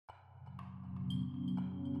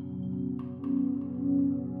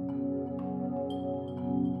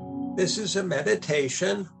This is a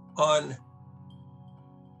meditation on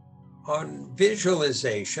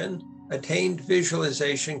visualization, attained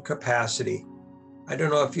visualization capacity. I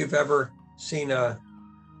don't know if you've ever seen a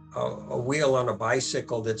wheel on a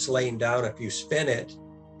bicycle that's laying down. If you spin it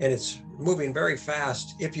and it's moving very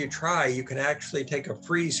fast, if you try, you can actually take a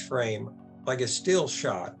freeze frame, like a still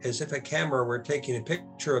shot, as if a camera were taking a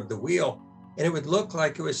picture of the wheel, and it would look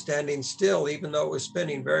like it was standing still, even though it was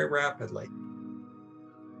spinning very rapidly.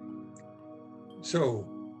 So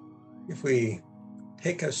if we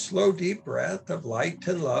take a slow, deep breath of light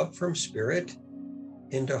and love from spirit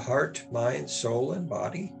into heart, mind, soul, and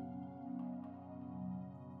body,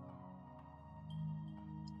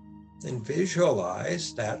 and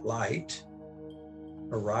visualize that light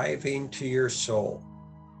arriving to your soul,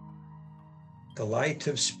 the light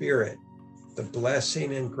of spirit, the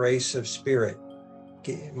blessing and grace of spirit,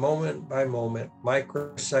 moment by moment,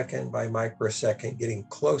 microsecond by microsecond, getting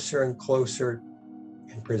closer and closer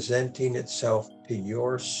and presenting itself to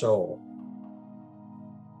your soul,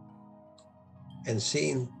 and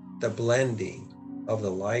seeing the blending of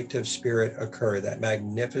the light of spirit occur, that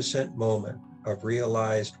magnificent moment of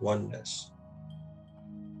realized oneness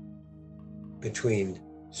between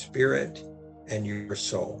spirit and your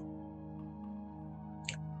soul.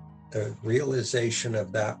 The realization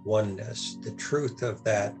of that oneness, the truth of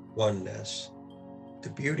that oneness, the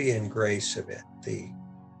beauty and grace of it, the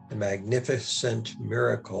magnificent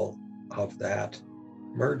miracle of that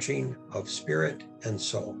merging of spirit and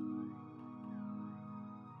soul.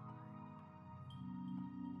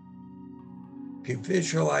 If you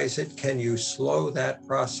visualize it, can you slow that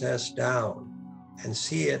process down and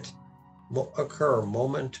see it occur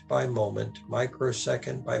moment by moment,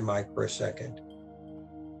 microsecond by microsecond?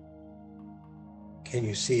 Can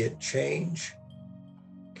you see it change?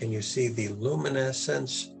 Can you see the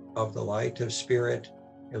luminescence of the light of spirit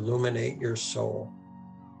illuminate your soul?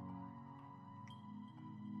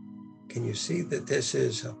 Can you see that this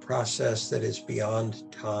is a process that is beyond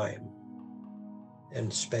time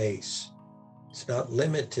and space? It's not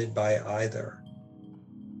limited by either.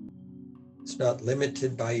 It's not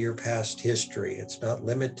limited by your past history. It's not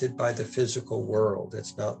limited by the physical world.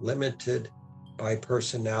 It's not limited by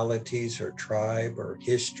personalities or tribe or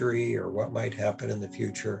history or what might happen in the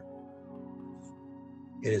future.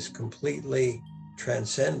 It is completely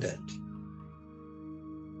transcendent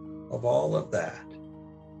of all of that.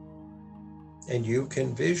 And you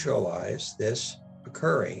can visualize this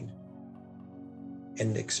occurring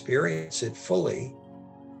and experience it fully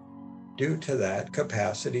due to that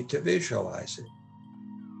capacity to visualize it.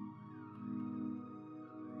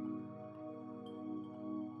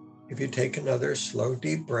 If you take another slow,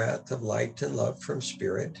 deep breath of light and love from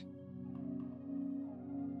spirit,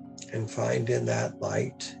 and find in that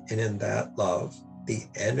light and in that love the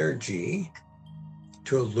energy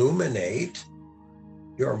to illuminate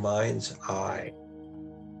your mind's eye,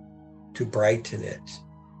 to brighten it,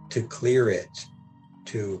 to clear it,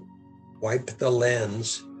 to wipe the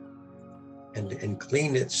lens and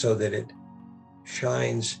clean it so that it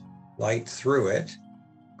shines light through it,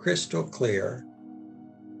 crystal clear,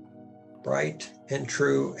 bright and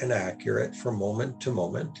true and accurate from moment to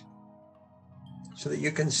moment, so that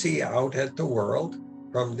you can see out at the world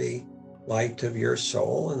from the light of your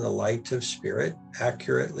soul and the light of spirit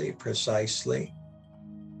accurately, precisely,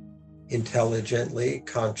 intelligently,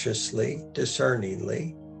 consciously,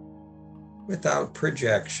 discerningly, without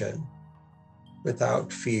projection,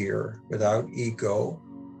 without fear, without ego,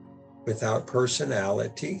 without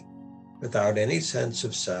personality, without any sense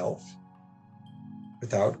of self,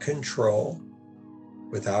 without control,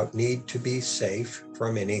 without need to be safe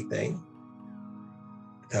from anything,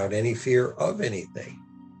 without any fear of anything.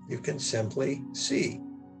 You can simply see.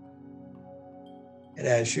 And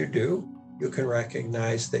as you do, you can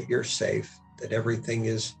recognize that you're safe, that everything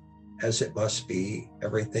is as it must be,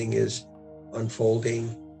 everything is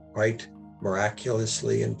unfolding quite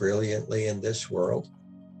miraculously and brilliantly in this world.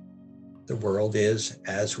 The world is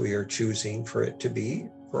as we are choosing for it to be,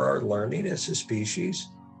 for our learning as a species,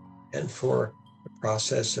 and for the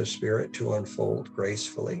process of spirit to unfold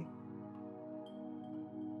gracefully.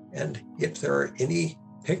 And if there are any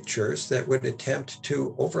pictures that would attempt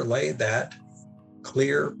to overlay that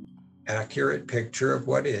clear, accurate picture of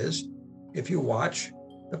what is, if you watch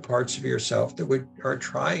the parts of yourself that are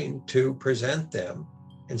trying to present them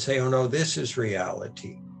and say, oh no, this is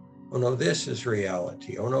reality. Oh no, this is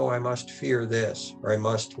reality. Oh no, I must fear this, or I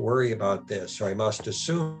must worry about this, or I must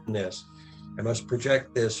assume this, I must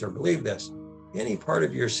project this or believe this. Any part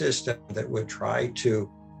of your system that would try to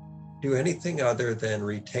do anything other than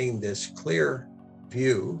retain this clear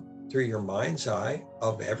view through your mind's eye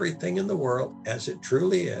of everything in the world as it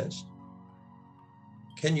truly is,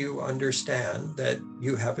 can you understand that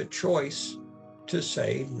you have a choice to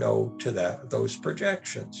say no to those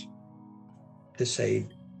projections, to say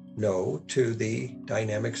no to the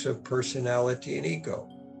dynamics of personality and ego,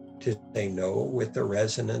 to say no with the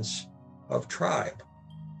resonance of tribe,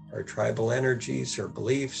 or tribal energies or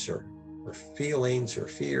beliefs or feelings or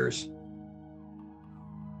fears.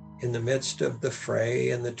 In the midst of the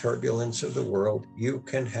fray and the turbulence of the world, you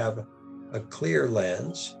can have a clear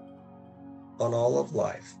lens on all of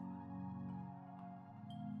life,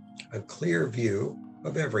 a clear view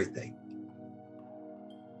of everything.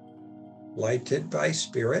 Lighted by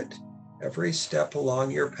Spirit, every step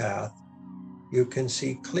along your path, you can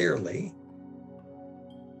see clearly,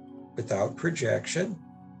 without projection,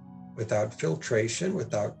 without filtration,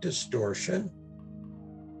 without distortion,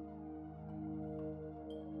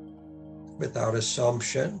 without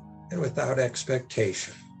assumption, and without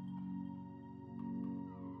expectation.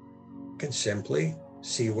 You can simply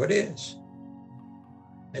see what is.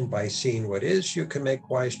 And by seeing what is, you can make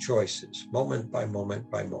wise choices, moment by moment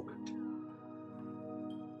by moment.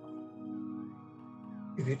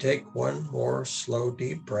 If you take one more slow,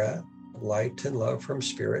 deep breath of light and love from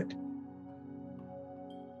Spirit,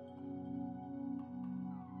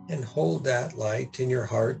 and hold that light in your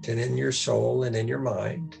heart and in your soul and in your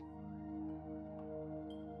mind,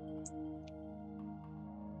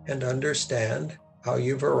 and understand how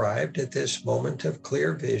you've arrived at this moment of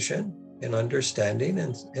clear vision and understanding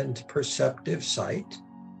and perceptive sight,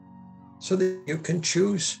 so that you can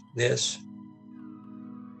choose this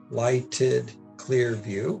lighted, clear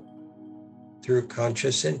view through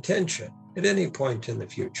conscious intention at any point in the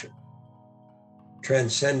future.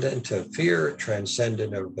 Transcendent of fear,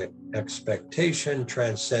 transcendent of expectation,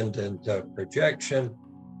 transcendent of projection,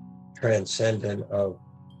 transcendent of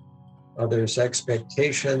others'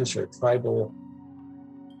 expectations or tribal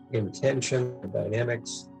intention or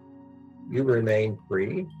dynamics. You remain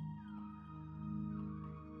free,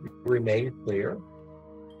 you remain clear,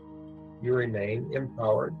 you remain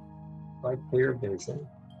empowered by clear vision,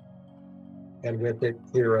 and with it,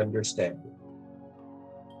 clear understanding.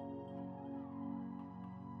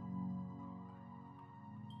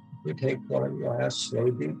 You take one last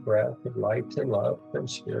slow, deep breath of light and love from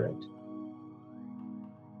Spirit.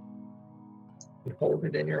 You hold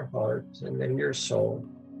it in your heart and in your soul.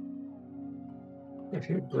 If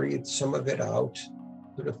you breathe some of it out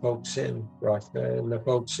to the folks in Russia and the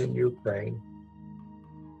folks in Ukraine,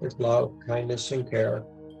 with love, kindness, and care,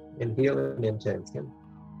 and healing intention,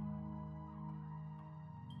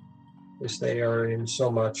 as they are in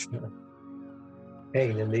so much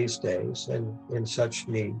pain in these days and in such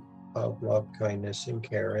need of love, kindness, and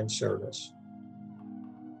care and service.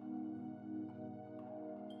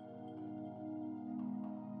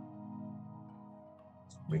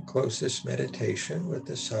 We close this meditation with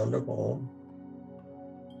the sound of Om,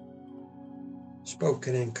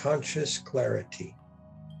 spoken in conscious clarity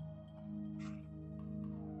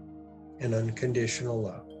and unconditional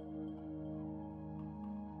love.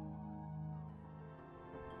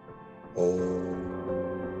 Om.